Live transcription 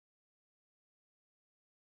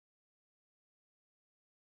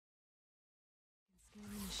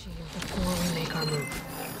machine before we make our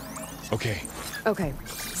move. Okay. Okay.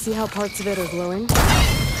 See how parts of it are glowing?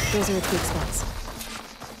 Those are the tweak spots.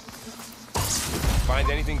 Find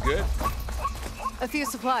anything good? A few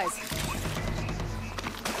supplies.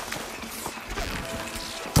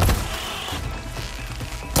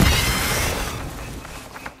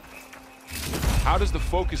 How does the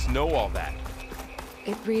Focus know all that?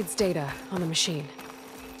 It reads data on the machine.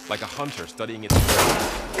 Like a hunter studying its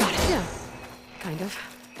prey. Got it. Yeah. Kind of.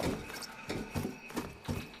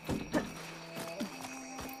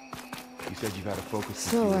 You said you've had a Focus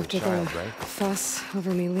since So you were a after child, the right? fuss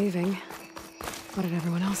over me leaving, what did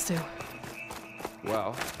everyone else do?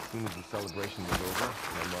 Well, as soon as the celebration was over,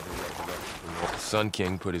 my mother resurrected from the Sun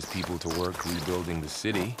King put his people to work rebuilding the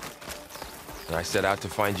city. And I set out to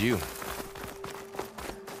find you.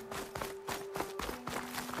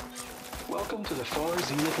 Welcome to the Thor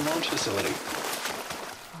Zenith launch facility.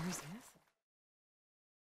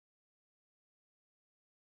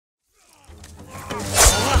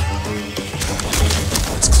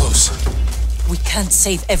 It's close. We can't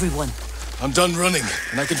save everyone. I'm done running,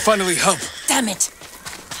 and I can finally help. Damn it!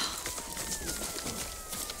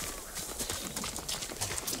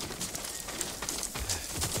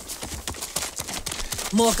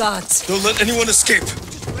 More guards. Don't let anyone escape.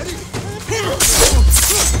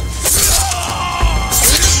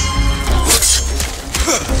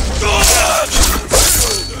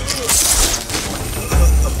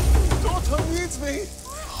 Daughter needs me.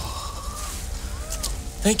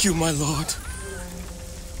 Thank you, my lord.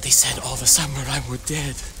 They said all the samurai were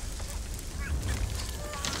dead.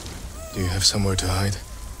 Do you have somewhere to hide?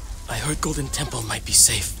 I heard Golden Temple might be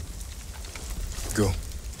safe. Go.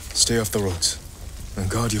 Stay off the roads. And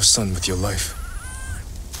guard your son with your life.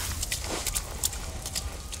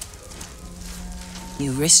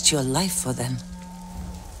 You risked your life for them.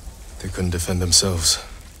 They couldn't defend themselves.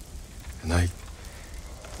 And I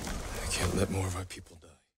can't let more of our people die.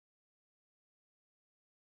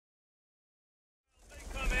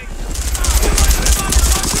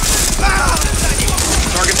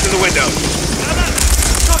 Target's in the window.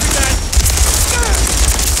 Copy that.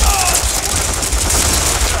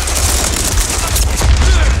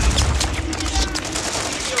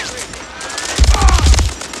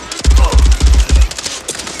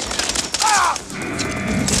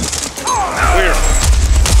 Clear.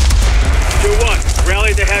 2-1.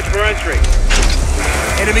 Rally the hedge for entry.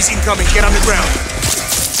 Enemies incoming. Get on the ground.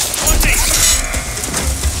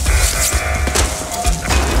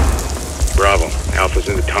 Bravo. Alpha's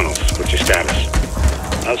in the tunnels. What's your status?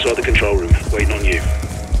 Outside the control room, waiting on you.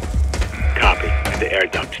 Copy. At the air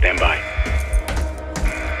duct. Stand by.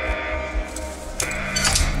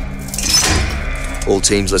 All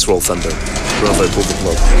teams, let's roll Thunder. Bravo, pull the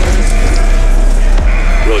plug.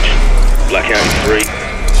 Roger. Blackout in 3,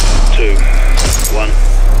 2, 1.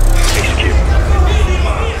 Execute.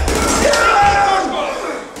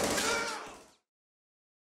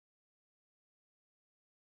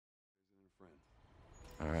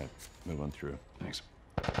 All right, move on through. Thanks.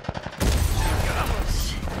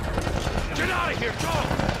 Get out of here, go!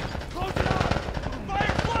 Close it up!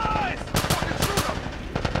 Fireflies! Fucking shoot them!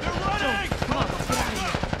 They're running! Come on, let's get out of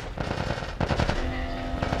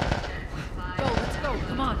here. Go, let's go.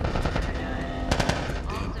 Come on.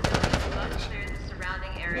 All civilians must clear the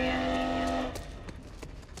surrounding area immediately.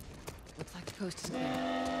 Looks like the coast is clear.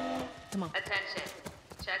 Come on. Attention.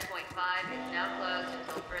 Checkpoint 5 is now closed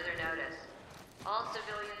until further notice. All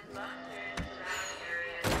civilians must clear the surrounding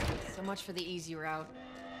area. So much for the easy route.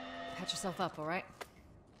 Patch yourself up, all right?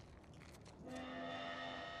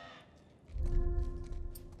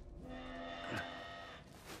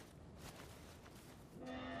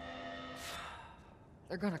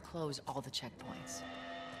 They're gonna close all the checkpoints.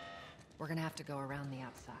 We're gonna have to go around the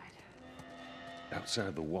outside.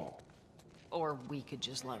 Outside the wall. Or we could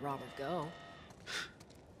just let Robert go.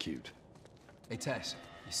 Cute. Hey, Tess,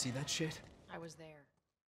 you see that shit? I was there.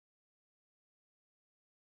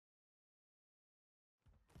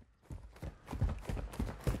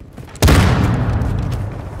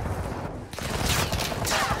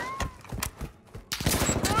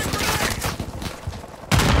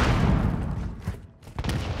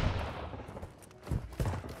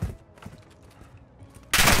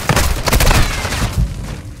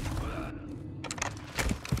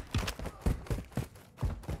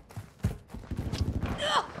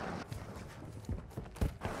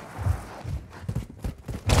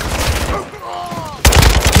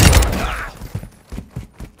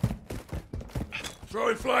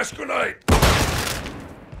 Throwing flash grenade!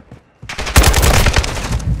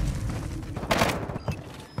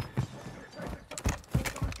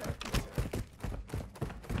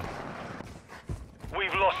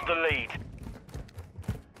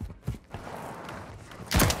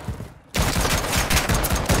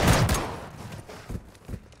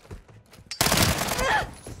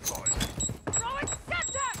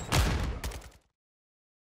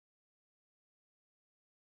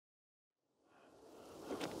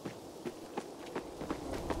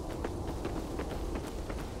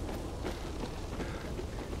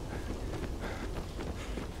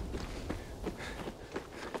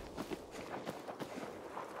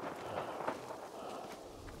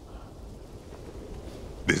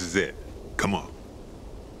 Come on.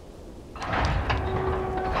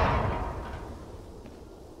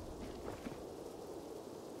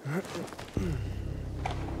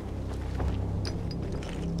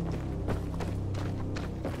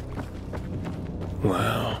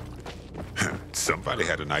 Wow. Somebody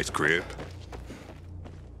had a nice crib.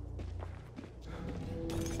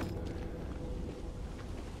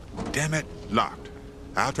 Damn it, locked.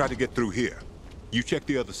 I'll try to get through here. You check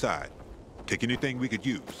the other side. Take anything we could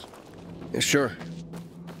use. Yeah, sure.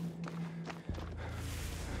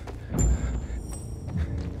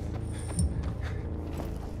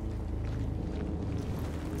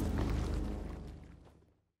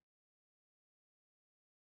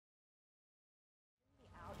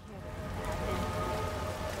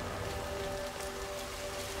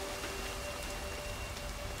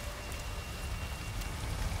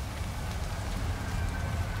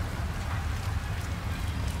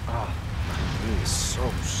 So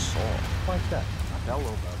soft. Like that. Not that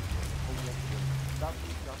low,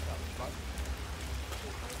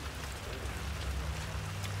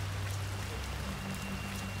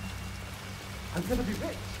 I'm gonna be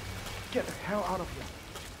rich. Get the hell out of here.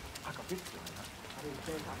 I got big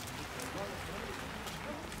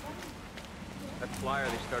That flyer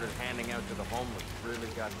they started handing out to the homeless really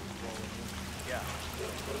got me swollen. Yeah.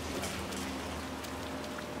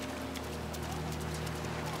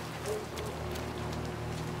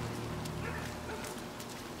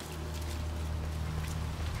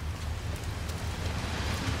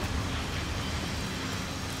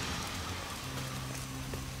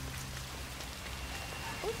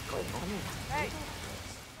 Hey!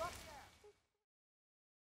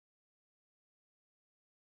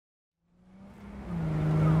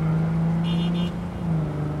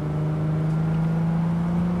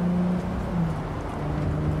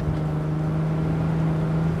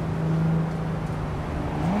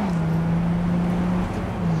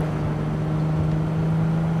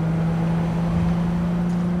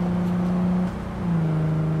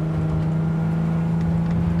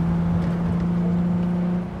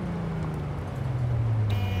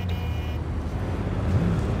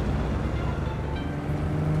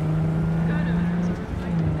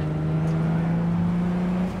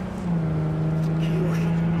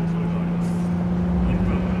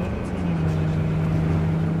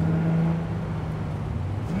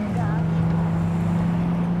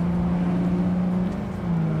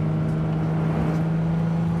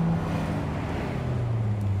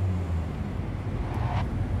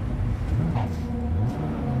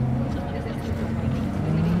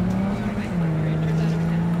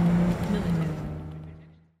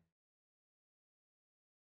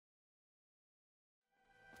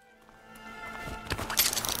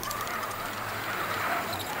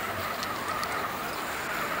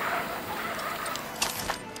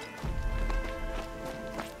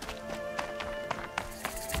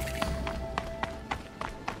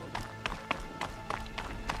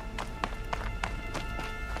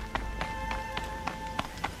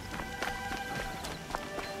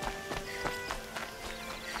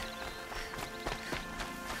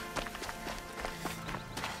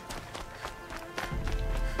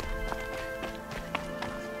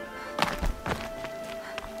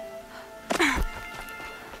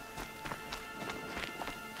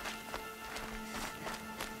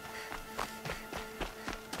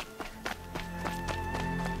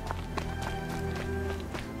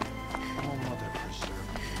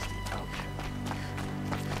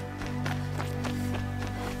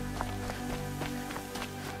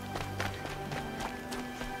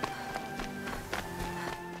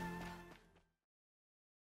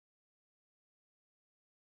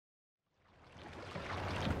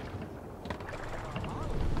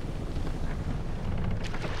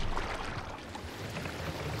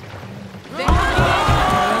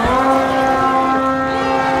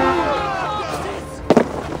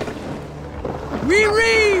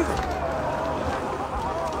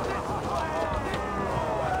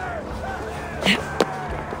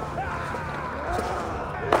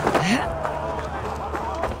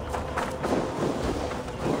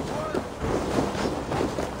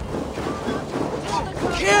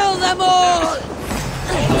 Kill them all!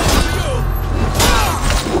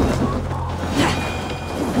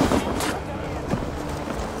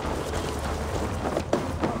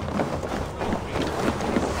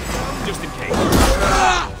 Just in case.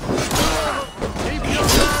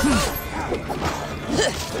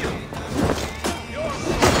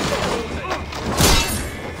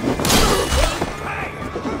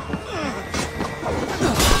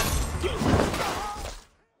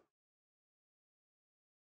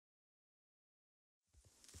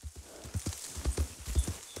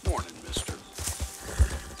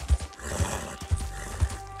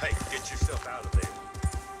 Get yourself out of there.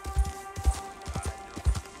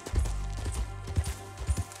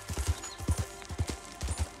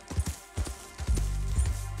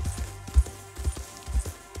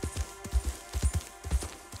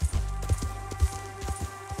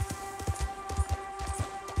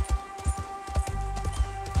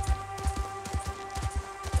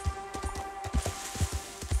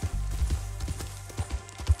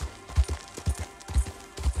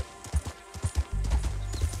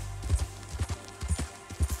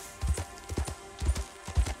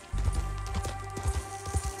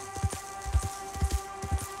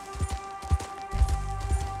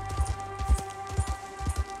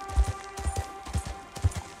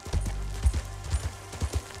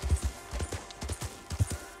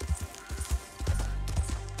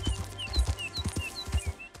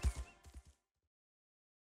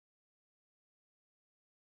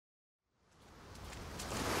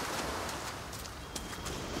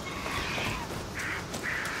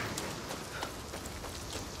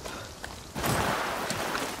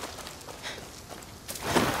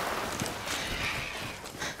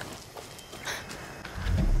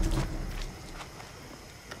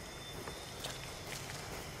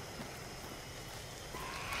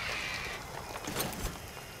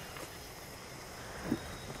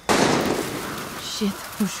 Shit,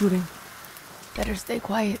 who's shooting? Better stay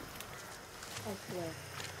quiet. I swear,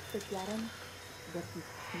 the Garen doesn't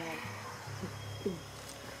smell. It stinks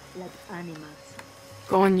like animals.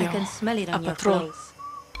 Coño, I can smell it on a your patrol. clothes,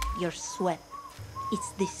 your sweat.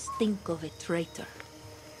 It's the stink of a traitor.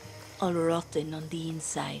 All rotten on the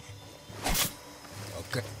inside.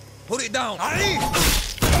 Okay. Put it down! Ali!